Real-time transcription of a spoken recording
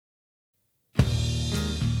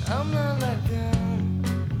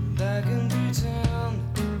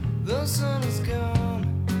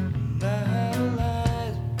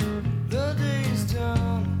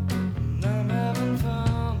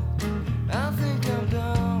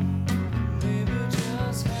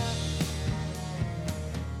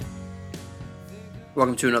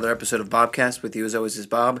Welcome to another episode of Bobcast. With you as always is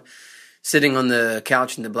Bob, sitting on the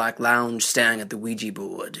couch in the black lounge, staring at the Ouija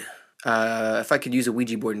board. If I could use a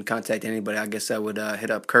Ouija board and contact anybody, I guess I would hit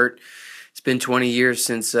up Kurt. It's been 20 years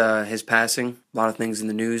since his passing. A lot of things in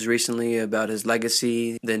the news recently about his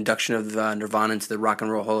legacy, the induction of Nirvana into the Rock and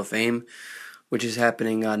Roll Hall of Fame, which is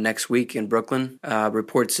happening next week in Brooklyn.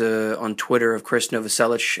 Reports on Twitter of Chris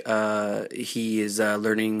Novoselic. He is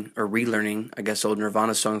learning or relearning, I guess, old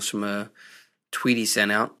Nirvana songs from a tweet he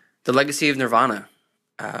sent out. The legacy of Nirvana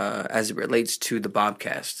as it relates to the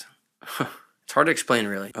Bobcast. It's hard to explain,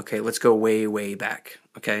 really. Okay, let's go way, way back.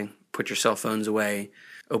 Okay, put your cell phones away.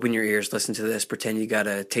 Open your ears, listen to this, pretend you got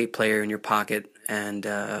a tape player in your pocket, and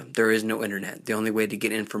there is no internet. The only way to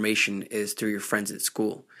get information is through your friends at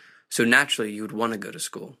school. So naturally, you would want to go to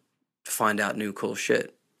school to find out new cool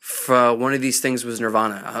shit. One of these things was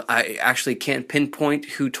Nirvana. I actually can't pinpoint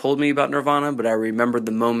who told me about Nirvana, but I remember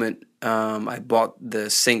the moment I bought the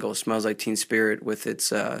single, Smells Like Teen Spirit, with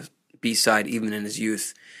its B-side, Even in His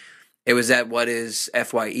Youth. It was at what is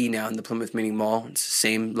FYE now in the Plymouth Meeting Mall. It's the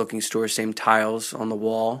same looking store, same tiles on the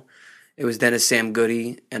wall. It was then a Sam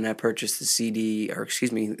Goody, and I purchased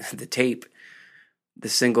the tape, the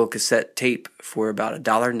single cassette tape for about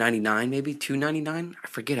 $1.99, maybe $2.99. I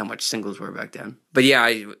forget how much singles were back then. But yeah,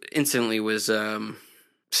 I instantly was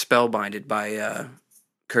spellbinded by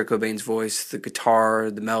Kurt Cobain's voice, the guitar,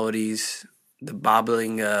 the melodies, the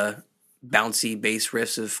bobbling, bouncy bass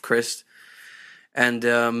riffs of Chris. And,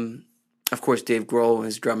 of course, Dave Grohl,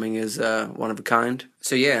 his drumming is one of a kind.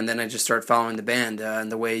 So yeah, and then I just started following the band. And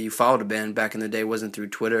the way you followed a band back in the day wasn't through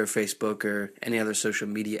Twitter or Facebook or any other social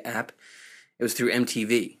media app. It was through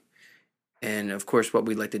MTV. And, of course, what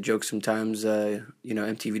we like to joke sometimes,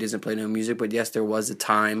 MTV doesn't play no music. But, yes, there was a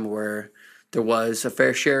time where there was a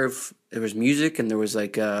fair share of, there was music, and there was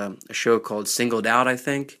like a show called Singled Out, I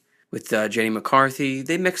think, with Jenny McCarthy.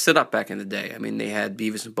 They mixed it up back in the day. I mean, they had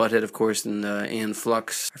Beavis and Butthead, of course, and Ann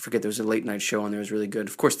Flux. I forget, there was a late night show on there. It was really good.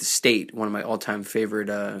 Of course, The State, one of my all-time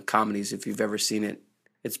favorite comedies. If you've ever seen it,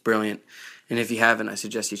 it's brilliant. And if you haven't, I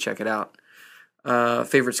suggest you check it out.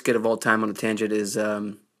 Favorite skit of all time on a tangent is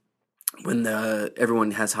when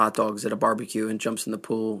everyone has hot dogs at a barbecue and jumps in the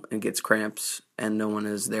pool and gets cramps, and no one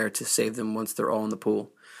is there to save them once they're all in the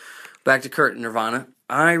pool. Back to Kurt and Nirvana.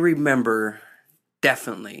 I remember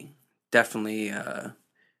definitely, I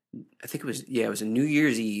think it was a New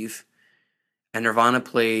Year's Eve, and Nirvana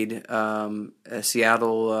played a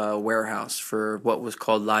Seattle warehouse for what was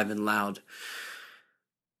called Live and Loud.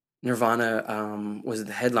 Nirvana was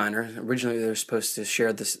the headliner. Originally, they were supposed to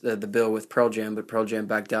share the bill with Pearl Jam, but Pearl Jam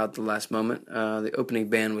backed out at the last moment. The opening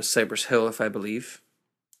band was Cypress Hill, if I believe.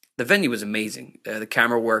 The venue was amazing. The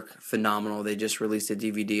camera work, phenomenal. They just released a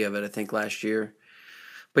DVD of it, I think, last year.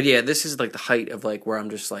 But yeah, this is like the height of like where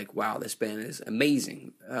I'm just like, wow, this band is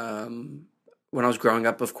amazing. When I was growing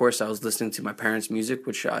up, of course, I was listening to my parents' music,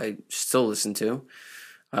 which I still listen to.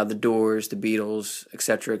 The Doors, the Beatles,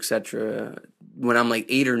 etc., etc. When I'm like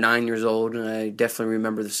 8 or 9 years old, and I definitely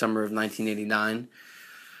remember the summer of 1989,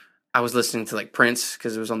 I was listening to like Prince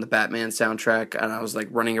because it was on the Batman soundtrack, and I was like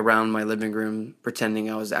running around my living room pretending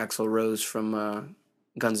I was Axl Rose from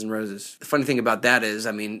Guns N' Roses. The funny thing about that is,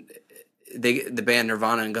 I mean, the band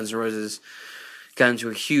Nirvana and Guns N' Roses got into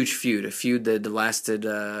a huge feud, that lasted,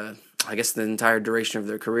 I guess, the entire duration of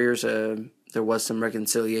their careers. There was some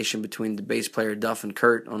reconciliation between the bass player Duff and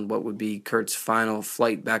Kurt on what would be Kurt's final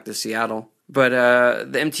flight back to Seattle. But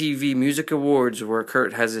the MTV Music Awards, where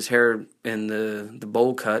Kurt has his hair in the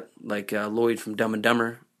bowl cut, like Lloyd from Dumb and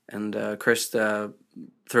Dumber, and Chris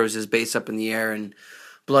throws his bass up in the air and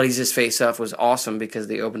bloodies his face up, was awesome because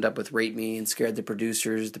they opened up with Rate Me and scared the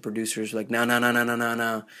producers. The producers were like, no.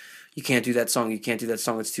 You can't do that song.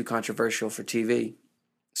 It's too controversial for TV.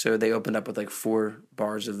 So they opened up with like 4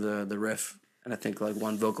 bars of the riff, and I think like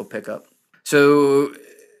 1 vocal pickup. So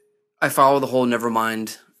I follow the whole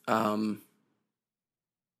Nevermind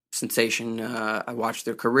sensation. I watched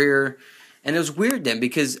their career, and it was weird then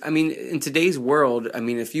because, I mean, in today's world, I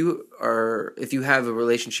mean, if you have a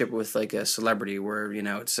relationship with like a celebrity where, you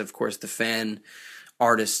know, it's of course the fan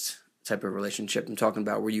artist type of relationship I'm talking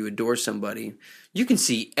about, where you adore somebody, you can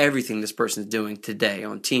see everything this person's doing today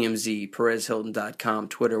on TMZ, PerezHilton.com,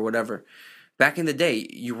 Twitter, whatever. Back in the day,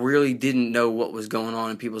 you really didn't know what was going on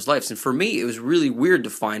in people's lives. And for me, it was really weird to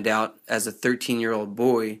find out as a 13-year-old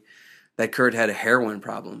boy that Kurt had a heroin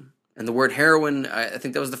problem. And the word heroin, I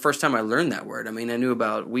think that was the first time I learned that word. I mean, I knew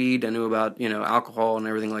about weed, I knew about, alcohol and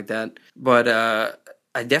everything like that. But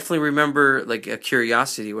I definitely remember like a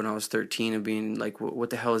curiosity when I was 13 of being like, what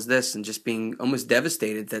the hell is this? And just being almost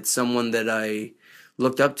devastated that someone that I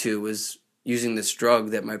looked up to was using this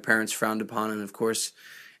drug that my parents frowned upon, and of course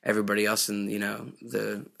everybody else in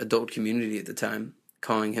the adult community at the time,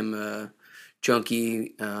 calling him a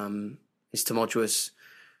junkie. His tumultuous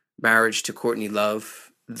marriage to Courtney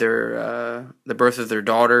Love, the birth of their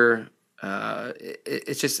daughter.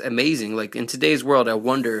 It's just amazing. Like, in today's world, I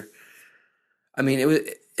wonder. I mean,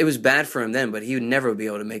 it was bad for him then, but he would never be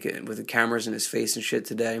able to make it with the cameras in his face and shit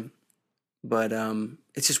today. But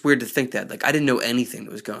it's just weird to think that. Like, I didn't know anything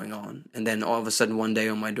that was going on, and then all of a sudden one day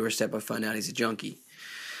on my doorstep I find out he's a junkie.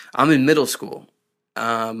 I'm in middle school.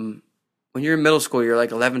 When you're in middle school, you're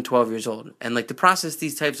like 11, 12 years old, and like to process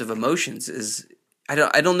these types of emotions is, I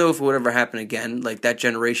don't know if it would ever happen again. Like, that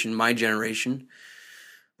generation, my generation,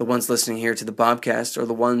 the ones listening here to the Bobcast, are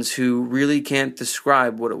the ones who really can't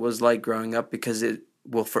describe what it was like growing up, because it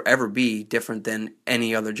will forever be different than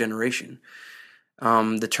any other generation.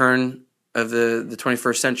 The turn of the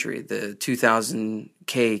 21st century, the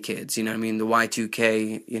 2000K kids, the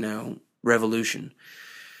Y2K, revolution.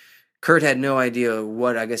 Kurt had no idea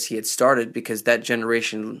what, I guess, he had started, because that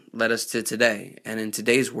generation led us to today. And in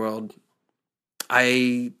today's world,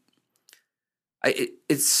 it's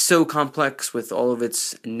so complex with all of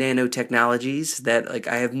its nanotechnologies that, like,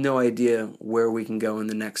 I have no idea where we can go in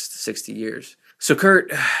the next 60 years. So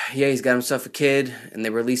Kurt, yeah, he's got himself a kid, and they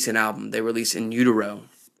release an album. They release In Utero.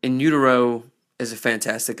 In Utero is a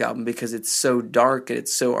fantastic album because it's so dark and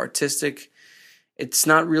it's so artistic. It's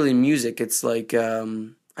not really music. It's like,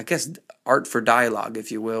 I guess, art for dialogue,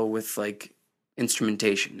 if you will, with like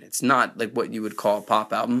instrumentation. It's not like what you would call a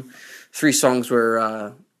pop album. 3 songs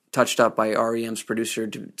were touched up by REM's producer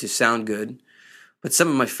to sound good. But some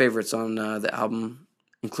of my favorites on the album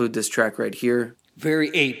include this track right here. Very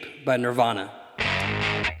Ape by Nirvana.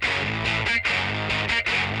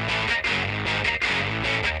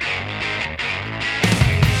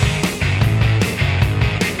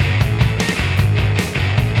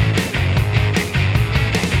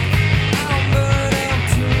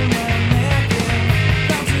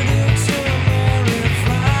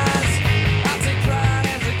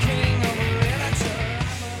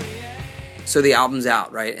 So the album's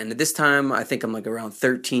out, right? And at this time, I think I'm like around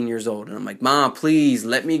 13 years old. And I'm like, Mom, please,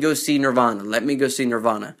 let me go see Nirvana. Let me go see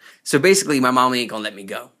Nirvana. So basically, my mom ain't gonna let me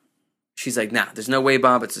go. She's like, nah, there's no way,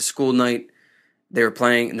 Bob. It's a school night.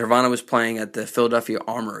 Nirvana was playing at the Philadelphia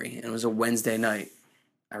Armory. And it was a Wednesday night.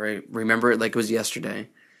 I remember it like it was yesterday.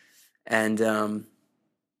 And,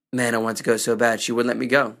 man, I wanted to go so bad. She wouldn't let me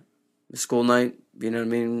go. The school night, you know what I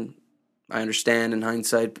mean? I understand in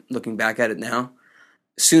hindsight, looking back at it now.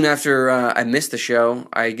 Soon after I missed the show,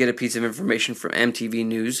 I get a piece of information from MTV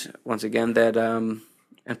News, once again, that, and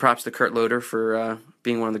props to Kurt Loder for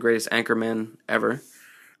being one of the greatest anchormen ever.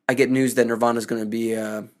 I get news that Nirvana's going to be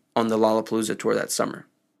on the Lollapalooza tour that summer.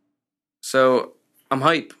 So I'm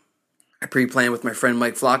hype. I pre-planned with my friend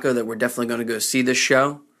Mike Flacco that we're definitely going to go see this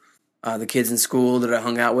show. The kids in school that I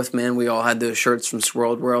hung out with, man, we all had those shirts from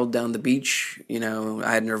Swirled World down the beach.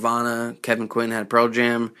 I had Nirvana, Kevin Quinn had Pearl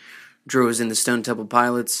Jam, Drew was in the Stone Temple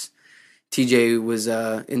Pilots. TJ was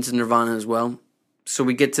into Nirvana as well. So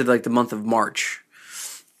we get to like the month of March.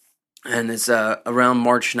 And it's around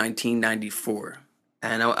March 1994.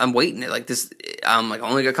 And I'm waiting. Like this, I'm like,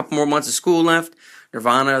 only got a couple more months of school left.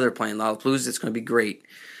 Nirvana, they're playing Lollapalooza. It's going to be great.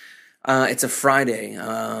 It's a Friday.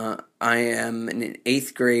 I am in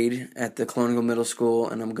 8th grade at the Colonial Middle School.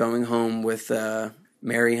 And I'm going home with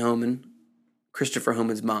Mary Homan, Christopher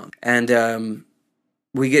Homan's mom. And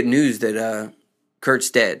we get news that Kurt's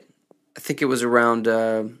dead. I think it was around,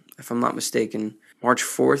 if I'm not mistaken, March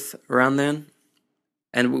 4th, around then.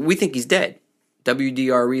 And we think he's dead.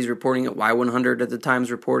 WDRE is reporting it. Y100 at the time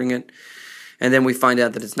is reporting it. And then we find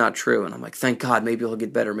out that it's not true. And I'm like, thank God, maybe he'll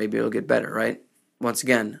get better. Maybe he'll get better, right? Once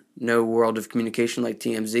again, no world of communication like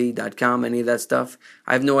TMZ.com, any of that stuff.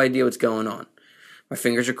 I have no idea what's going on. My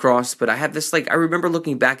fingers are crossed. But I have this, like, I remember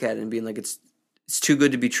looking back at it and being like, it's too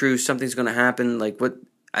good to be true. Something's going to happen. Like, what?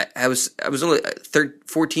 I was only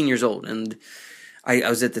 14 years old, and I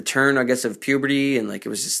was at the turn, I guess, of puberty, and like it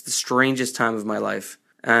was just the strangest time of my life.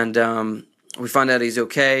 And we found out he's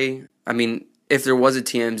okay. I mean, if there was a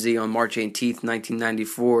TMZ on March 18th,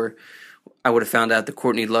 1994, I would have found out that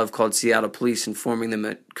Courtney Love called Seattle police, informing them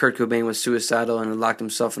that Kurt Cobain was suicidal and had locked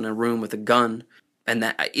himself in a room with a gun. And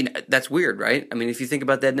that, that's weird, right? I mean, if you think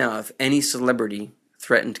about that now, if any celebrity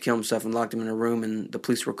threatened to kill himself and locked him in a room and the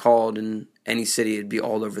police were called in any city, it'd be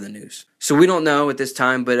all over the news. So we don't know at this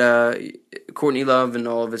time, but Courtney Love and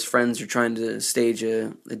all of his friends are trying to stage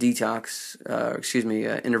a detox,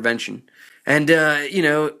 intervention. And,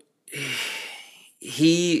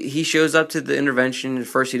 he shows up to the intervention. At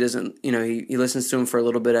first he doesn't, he listens to him for a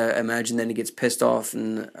little bit. I imagine then he gets pissed off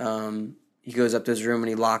and He goes up to his room and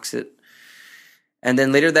he locks it. And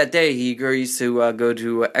then later that day, he agrees to go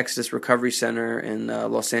to Exodus Recovery Center in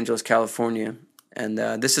Los Angeles, California. And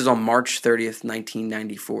this is on March 30th,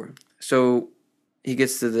 1994. So he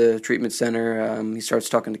gets to the treatment center. He starts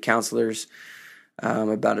talking to counselors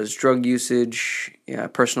about his drug usage,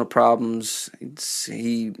 personal problems.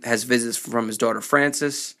 He has visits from his daughter,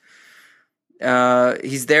 Frances.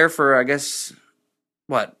 He's there for, I guess,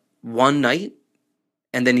 one night?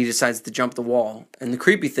 And then he decides to jump the wall. And the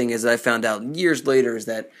creepy thing is that I found out years later is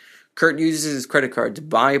that Kurt uses his credit card to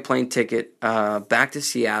buy a plane ticket back to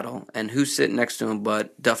Seattle. And who's sitting next to him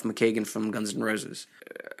but Duff McKagan from Guns N' Roses?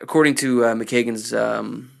 According to McKagan's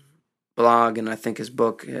blog and I think his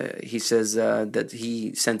book, he says that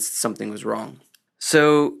he sensed something was wrong.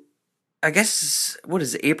 So I guess, what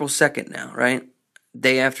is it, April 2nd now, right?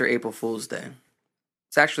 Day after April Fool's Day.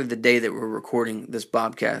 It's actually the day that we're recording this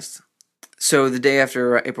Bobcast. So the day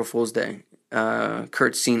after April Fool's Day,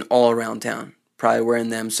 Kurt's seen all around town, probably wearing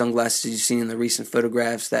them sunglasses you've seen in the recent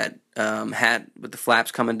photographs, that hat with the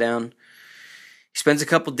flaps coming down. He spends a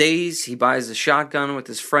couple days, he buys a shotgun with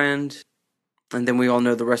his friend, and then we all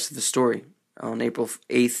know the rest of the story. On April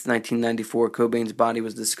 8th, 1994, Cobain's body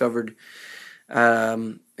was discovered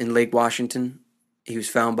in Lake Washington. He was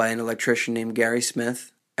found by an electrician named Gary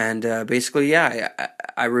Smith. And basically,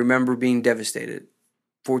 I remember being devastated.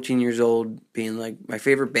 14 years old, being like, my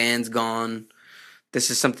favorite band's gone.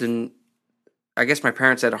 This is something, I guess my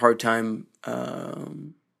parents had a hard time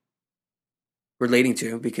relating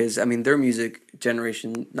to, because, I mean, their music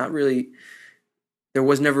generation, not really, there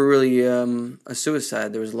was never really a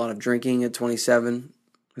suicide. There was a lot of drinking at 27.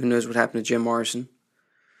 Who knows what happened to Jim Morrison?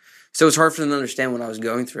 So it's hard for them to understand what I was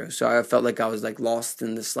going through. So I felt like I was like lost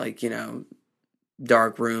in this, like,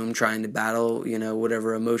 dark room trying to battle,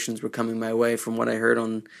 whatever emotions were coming my way from what I heard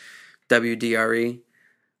on WDRE.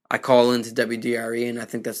 I call into WDRE, and I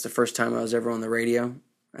think that's the first time I was ever on the radio.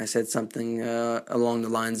 I said something along the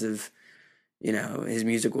lines of, his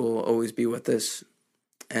music will always be with us.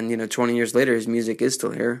 And, 20 years later, his music is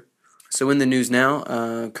still here. So in the news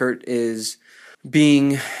now, Kurt is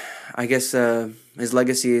being, I guess, his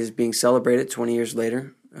legacy is being celebrated 20 years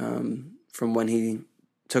later from when he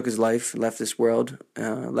took his life, left this world,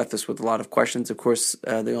 left us with a lot of questions. Of course,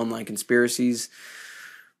 the online conspiracies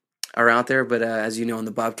are out there, but as you know, on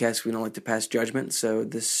the Bobcast, we don't like to pass judgment, so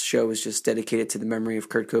this show is just dedicated to the memory of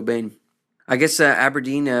Kurt Cobain. I guess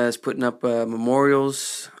Aberdeen is putting up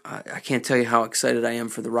memorials. I can't tell you how excited I am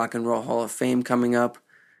for the Rock and Roll Hall of Fame coming up.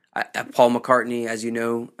 Paul McCartney, as you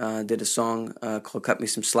know, did a song called Cut Me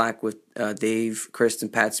Some Slack with Dave, Chris,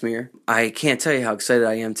 and Pat Smear. I can't tell you how excited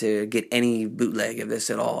I am to get any bootleg of this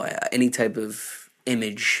at all, any type of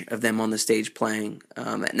image of them on the stage playing.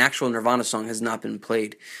 An actual Nirvana song has not been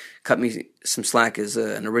played. Cut Me Some Slack is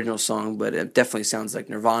an original song, but it definitely sounds like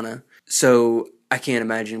Nirvana. So I can't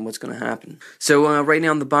imagine what's going to happen. So right now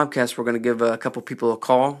on the Bobcast, we're going to give a couple people a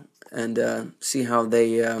call and see how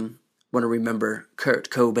they want to remember Kurt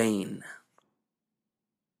Cobain.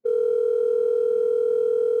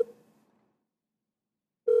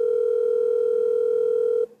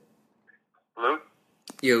 Hello?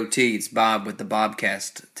 Yo, T, it's Bob with the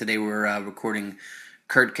Bobcast. Today we're recording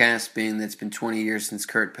KURTCAST, being that it's been 20 years since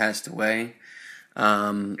Kurt passed away.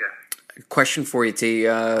 Question for you, T.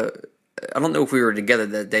 I don't know if we were together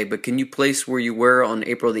that day, but can you place where you were on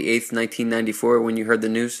April the 8th, 1994, when you heard the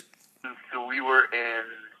news? So we were in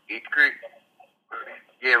 8th grade.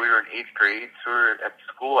 Yeah, we were in 8th grade, so we were at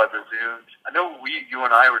school, I presumed. I know you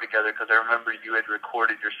and I were together because I remember you had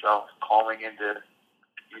recorded yourself calling into,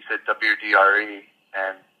 you said WDRE,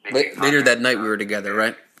 and later that night we were together,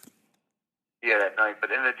 right? Yeah, that night.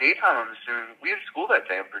 But in the daytime, I'm assuming, we had school that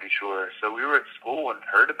day, I'm pretty sure. So we were at school and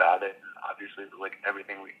heard about it, and obviously, like, the only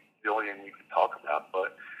thing we could talk about.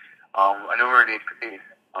 But I know we were in 8th grade,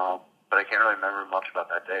 but I can't really remember much about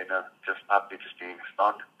that day. No, just being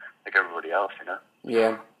stunned, like everybody else,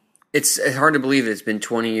 Yeah. It's hard to believe it's been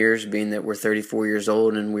 20 years, being that we're 34 years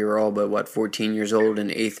old, and we were all but, 14 years old in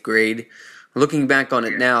 8th grade. Looking back on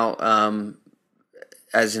it now,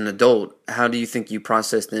 as an adult, how do you think you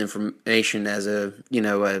processed the information as a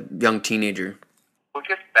young teenager? Well,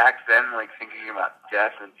 just back then, like, thinking about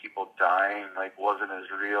death and people dying, like, wasn't as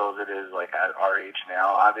real as it is, like, at our age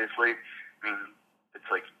now, obviously. I mean, it's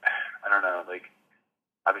like, I don't know, like,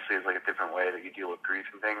 obviously it's like a different way that you deal with grief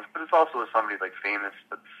and things, but it's also with somebody, like, famous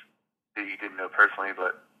that you didn't know personally,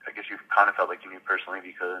 but I guess you kind of felt like you knew personally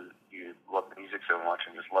because you loved the music so much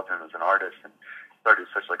and just loved him as an artist and thought he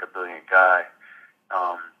was such, like, a brilliant guy.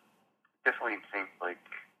 Definitely think, like,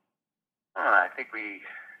 I don't know, I think we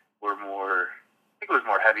were more, I think it was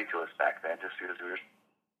more heavy to us back then just because we were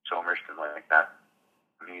so immersed in like that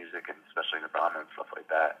music and especially Nirvana and stuff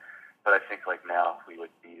like that. But I think like now we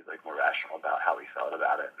would be like more rational about how we felt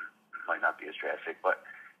about it, and it might not be as drastic. But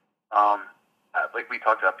like we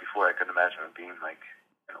talked about before, I couldn't imagine him being like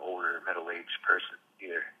an older, middle-aged person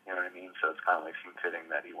either. You know what I mean? So it's kind of like seemed fitting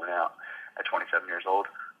that he went out at 27 years old.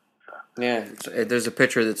 So. Yeah, there's a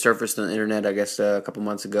picture that surfaced on the internet, I guess, a couple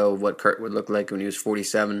months ago of what Kurt would look like when he was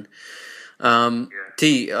 47.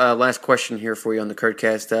 Last question here for you on the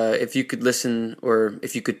KURTCAST. If you could listen, or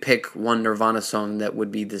if you could pick one Nirvana song that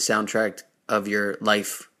would be the soundtrack of your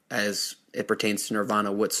life as it pertains to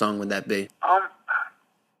Nirvana, what song would that be? I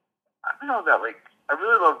don't know that, like, I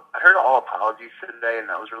heard All Apologies today, and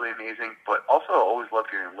that was really amazing, but also I always loved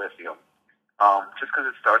hearing Lithium. Just because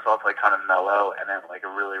it starts off, like, kind of mellow, and then, like,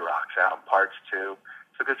 it really rocks out in parts, too.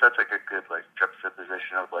 So I guess that's, like, a good, like,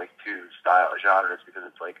 juxtaposition of, like, two style genres, because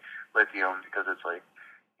it's, like, Lithium, because it's, like,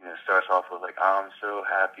 you know, starts off with, like, I'm so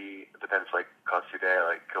happy, but then it's, like, cause today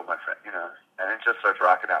I, like, killed my friend, you know, and it just starts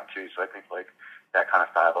rocking out, too. So I think, like, that kind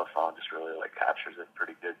of style of song just really, like, captures it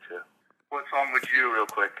pretty good, too. What song would you, real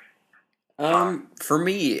quick? For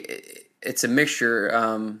me, it's a mixture.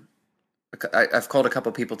 I've called a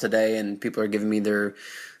couple people today, and people are giving me their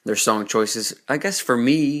song choices. I guess for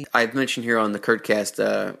me, I've mentioned here on the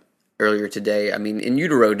KURTCAST earlier today, I mean, In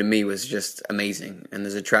Utero to me was just amazing, and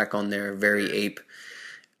there's a track on there, Very Ape.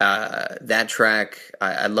 That track,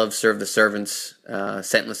 I love Serve the Servants,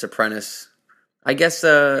 Scentless Apprentice. I guess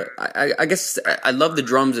I love the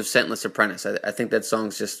drums of Scentless Apprentice. I think that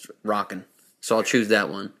song's just rocking, so I'll choose that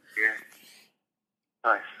one. Yeah.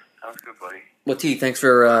 Nice. Sounds good, buddy. Well, T, thanks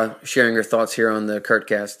for sharing your thoughts here on the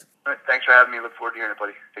KURTCAST. All right, thanks for having me. Look forward to hearing it,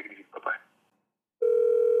 buddy. Take it easy. Bye-bye.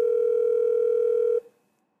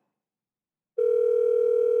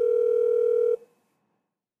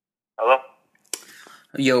 Hello?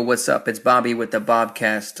 Yo, what's up? It's Bobby with the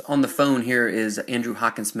Bobcast. On the phone here is Andrew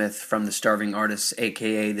Hockensmith from the Starving Artists,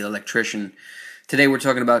 a.k.a. The Electrician. Today we're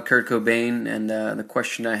talking about Kurt Cobain, and the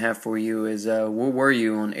question I have for you is, where were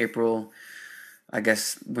you on April, I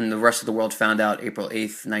guess, when the rest of the world found out, April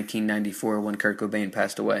 8th, 1994, when Kurt Cobain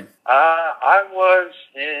passed away? I was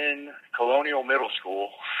in Colonial Middle School.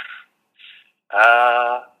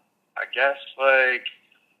 I guess, like,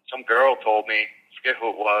 some girl told me, I forget who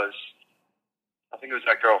it was. I think it was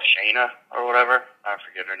that girl, Shayna, or whatever. I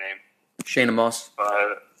forget her name. Shayna Moss?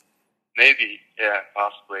 Maybe, yeah,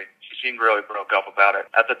 possibly. She seemed really broke up about it.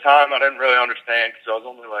 At the time, I didn't really understand, because I was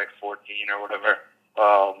only, like, 14 or whatever.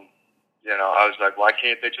 You know, I was like, why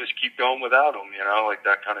can't they just keep going without him, you know, like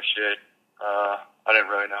that kind of shit. I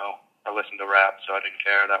didn't really know. I listened to rap, so I didn't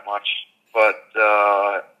care that much. But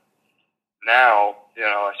now, you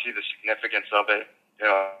know, I see the significance of it. You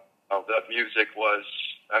know, the music was,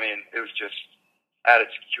 I mean, it was just at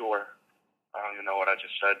its cure. I don't even know what I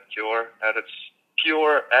just said. Cure? At its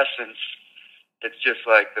pure essence, it's just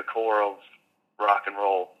like the core of rock and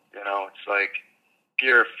roll. You know, it's like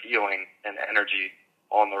pure feeling and energy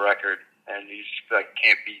on the record. And you just, like,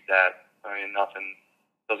 can't beat that. I mean, nothing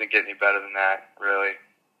doesn't get any better than that, really.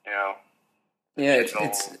 You know. Yeah,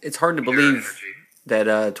 it's hard to believe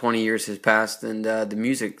that 20 years has passed, and the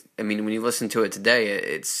music. I mean, when you listen to it today,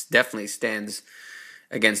 it's definitely stands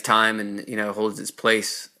against time, and you know, holds its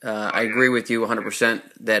place. I agree with you 100%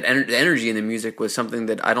 that the energy in the music was something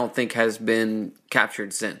that I don't think has been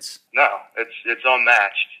captured since. No, it's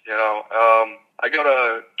unmatched. You know, I go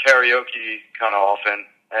to karaoke kind of often.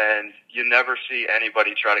 And you never see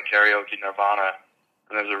anybody try to karaoke Nirvana,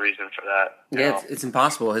 and there's a reason for that. Yeah, it's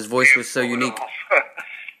impossible. His voice was so unique.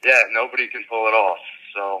 Yeah, nobody can pull it off.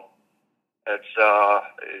 So it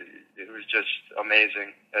was just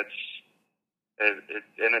amazing.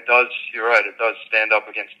 And it does. You're right. It does stand up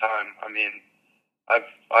against time. I mean,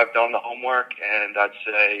 I've done the homework, and I'd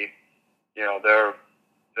say, you know, they're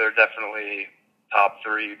definitely top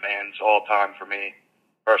 3 bands all time for me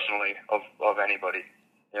personally of anybody.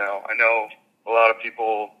 You know, I know a lot of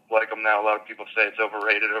people like them now. A lot of people say it's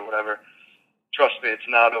overrated or whatever. Trust me, it's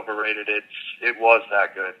not overrated. It was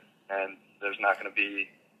that good, and there's not going to be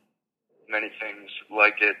many things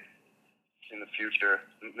like it in the future.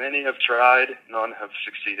 Many have tried, none have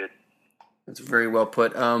succeeded. That's very well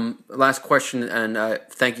put. Last question, and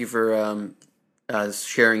thank you for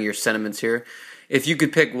sharing your sentiments here. If you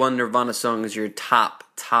could pick one Nirvana song as your top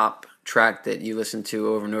track that you listen to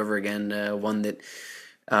over and over again, one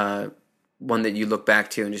that you look back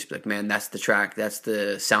to and just be like, man, that's the track, that's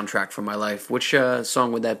the soundtrack for my life. Which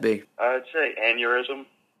song would that be? I'd say Aneurysm.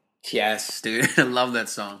 Yes, dude. I love that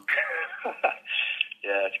song.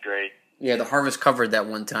 Yeah, it's great. Yeah, the Harvest covered that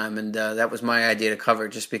one time, and that was my idea to cover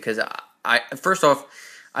it just because I first off,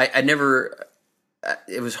 I never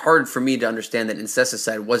it was hard for me to understand that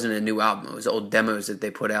Incesticide wasn't a new album. It was old demos that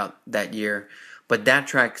they put out that year. But that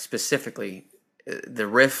track specifically, the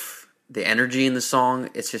riff, the energy in the song,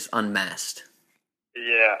 it's just unmasked.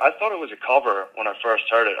 Yeah, I thought it was a cover when I first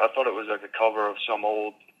heard it. I thought it was like a cover of some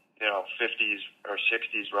old, 50s or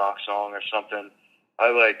 60s rock song or something.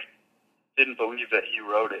 I didn't believe that he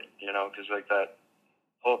wrote it, because that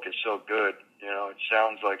hook is so good. It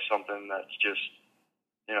sounds like something that's just,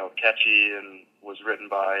 catchy and was written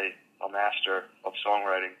by a master of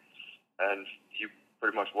songwriting. And he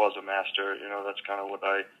pretty much was a master. That's kind of what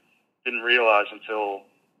I didn't realize until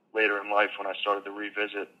later in life when I started to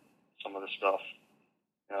revisit some of the stuff.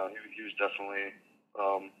 He was definitely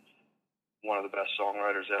one of the best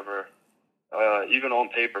songwriters ever. Even on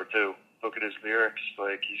paper, too. Look at his lyrics.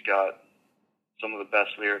 He's got some of the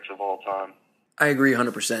best lyrics of all time. I agree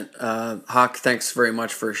 100%. Hawk, thanks very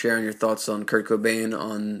much for sharing your thoughts on Kurt Cobain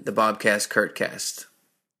on the Bobcast KURTCAST.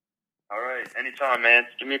 All right. Anytime, man.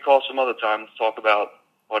 Give me a call some other time. Let's talk about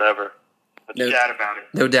whatever. Let's chat about it.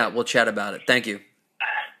 No doubt. We'll chat about it. Thank you.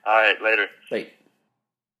 All right. Later. Bye.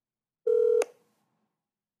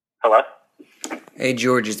 Hello? Hey,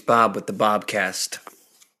 George, it's Bob with the Bobcast.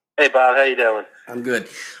 Hey, Bob. How you doing? I'm good.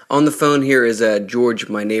 On the phone here is George,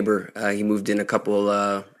 my neighbor. He moved in a couple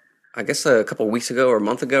weeks ago or a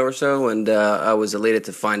month ago or so, and I was elated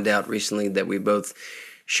to find out recently that we both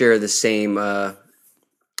share the same,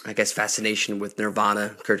 fascination with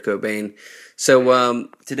Nirvana, Kurt Cobain. So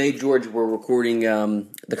today, George, we're recording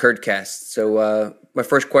the KURTCAST. So my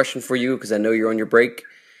first question for you, because I know you're on your break,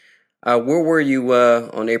 where were you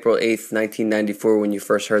on April 8th, 1994, when you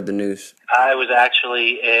first heard the news? I was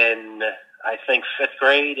actually in, I think, 5th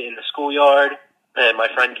grade in the schoolyard, and my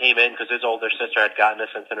friend came in because his older sister had gotten us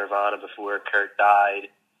into Nirvana before Kurt died,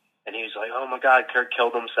 and he was like, oh my God, Kurt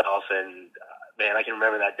killed himself, and man, I can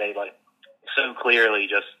remember that day so clearly,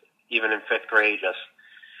 just even in 5th grade, just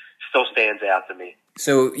still stands out to me.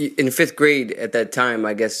 So in 5th grade at that time,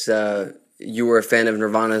 I guess you were a fan of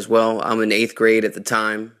Nirvana as well. I'm in 8th grade at the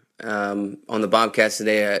time. On the Bobcast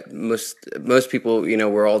today, most people,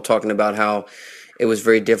 were all talking about how it was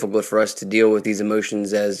very difficult for us to deal with these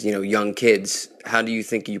emotions as, young kids. How do you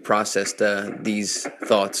think you processed these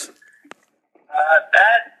thoughts?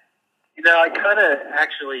 I kind of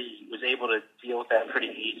actually was able to deal with that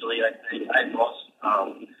pretty easily. I think I lost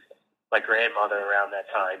my grandmother around that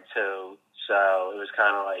time, too. So it was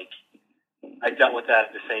kind of I dealt with that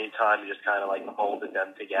at the same time and just kind of molded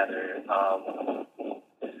them together.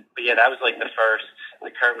 But yeah, that was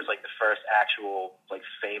Kurt was the first actual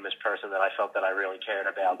famous person that I felt that I really cared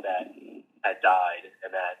about that had died,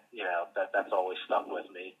 and that's always stuck with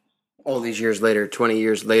me. All these years later, 20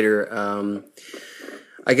 years later,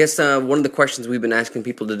 I guess one of the questions we've been asking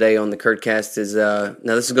people today on the KURTCAST is,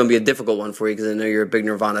 now this is going to be a difficult one for you because I know you're a big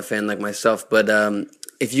Nirvana fan like myself, but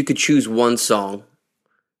if you could choose one song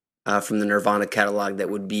from the Nirvana catalog that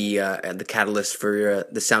would be the catalyst for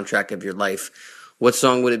the soundtrack of your life, what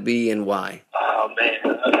song would it be and why? Oh, man.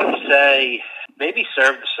 I would say maybe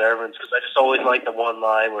Serve the Servants, because I just always like the one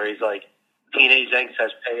line where he's like, teenage angst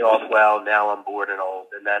has paid off well, now I'm bored and old.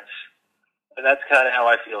 And that's kind of how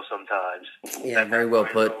I feel sometimes. Yeah, very well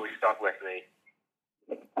put. It's always stuck with me.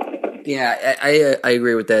 Yeah, I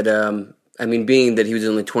agree with that. Being that he was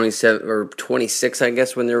only 27 or 26, I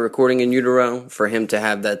guess, when they were recording In Utero, for him to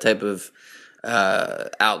have that type of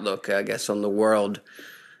outlook, I guess, on the world.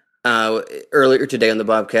 Earlier today on the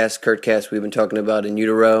Bobcast, KURTCAST, we've been talking about In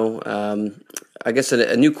Utero. I guess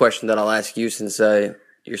a new question that I'll ask you, since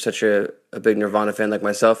you're such a big Nirvana fan like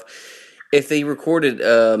myself. If they recorded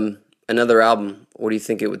another album, what do you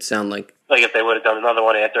think it would sound like? Like if they would have done another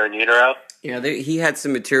one after In Utero? Yeah, he had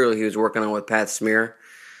some material he was working on with Pat Smear.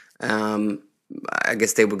 I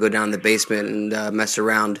guess they would go down in the basement and mess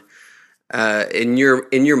around. In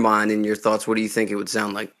your mind, in your thoughts, what do you think it would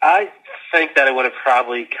sound like? I think that it would have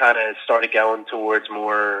probably kind of started going towards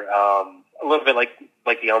more, a little bit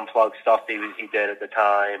like the Unplugged stuff he did at the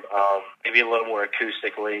time. Maybe a little more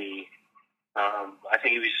acoustically. I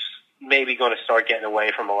think he was maybe going to start getting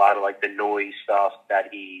away from a lot of the noise stuff that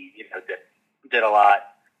he did a lot.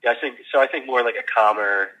 Yeah, I think more like a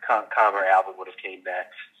calmer album would have came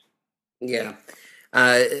next. Yeah.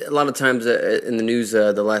 A lot of times in the news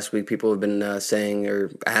the last week, people have been saying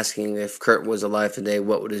or asking if Kurt was alive today,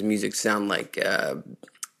 what would his music sound like?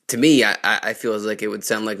 To me, I feel as like it would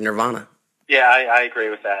sound like Nirvana. Yeah, I agree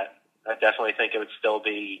with that. I definitely think it would still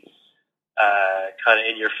be kind of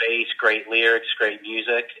in your face, great lyrics, great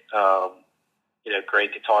music,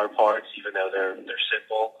 great guitar parts, even though they're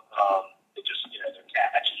simple. They just they're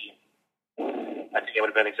catchy. I think it would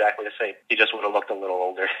have been exactly the same. He just would have looked a little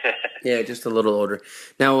older. Yeah, just a little older.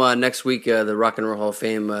 Now, next week, the Rock and Roll Hall of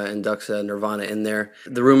Fame inducts Nirvana in there.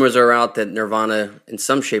 The rumors are out that Nirvana, in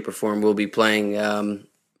some shape or form, will be playing.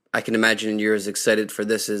 I can imagine you're as excited for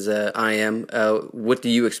this as I am. What do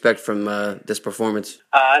you expect from this performance?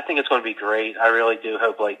 I think it's going to be great. I really do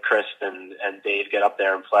hope like Chris and Dave get up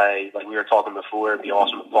there and play. Like we were talking before, it'd be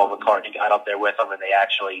awesome if Paul McCartney got up there with them and they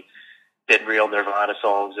actually did real Nirvana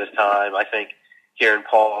songs this time. I think hearing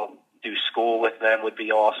Paul do School with them would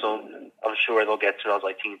be awesome. I'm sure they'll get Smells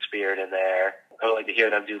Like Teen Spirit in there. I would like to hear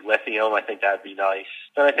them do Lithium. I think that'd be nice.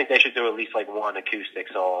 But I think they should do at least like one acoustic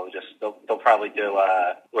song. They'll probably do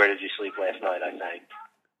Where Did You Sleep Last Night, I think.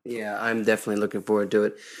 Yeah, I'm definitely looking forward to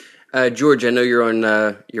it. George, I know you're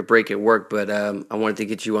on your break at work, but I wanted to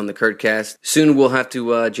get you on the KURTCAST. Soon we'll have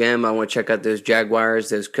to jam. I want to check out those Jaguars,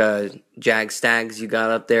 those Jag Stags you got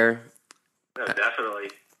up there. No, definitely.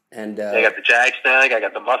 And I got the Jag Stag, I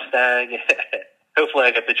got the Mustang. Hopefully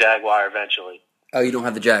I get the Jaguar eventually. Oh, you don't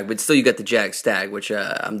have the Jag, but still you got the Jag Stag, which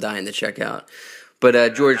I'm dying to check out. But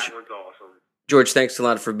George, That one's awesome. George, thanks a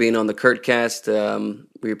lot for being on the KURTCAST.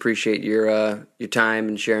 We appreciate your time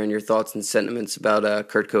and sharing your thoughts and sentiments about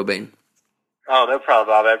Kurt Cobain. Oh, no problem,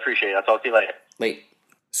 Bob. I appreciate it. I'll talk to you later. Late.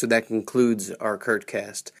 So that concludes our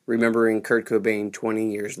KURTCAST, remembering Kurt Cobain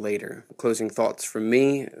 20 years later. Closing thoughts from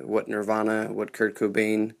me, what Nirvana, what Kurt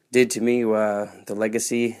Cobain did to me, the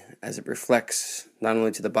legacy as it reflects not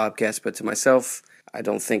only to the Bobcast but to myself. I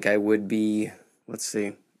don't think I would be,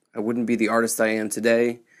 I wouldn't be the artist I am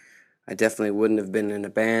today. I definitely wouldn't have been in a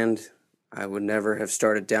band. I would never have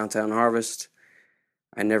started Downtown Harvest.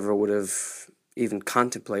 I never would have even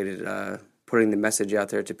contemplated putting the message out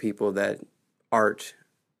there to people that art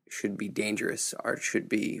should be dangerous, art should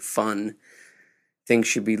be fun, things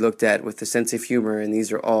should be looked at with a sense of humor, and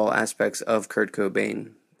these are all aspects of Kurt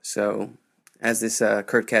Cobain. So, as this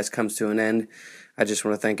KURTCAST comes to an end, I just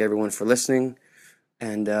want to thank everyone for listening,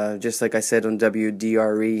 and just like I said on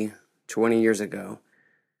WDRE 20 years ago,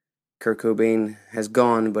 Kurt Cobain has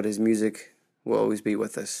gone, but his music will always be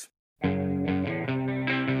with us.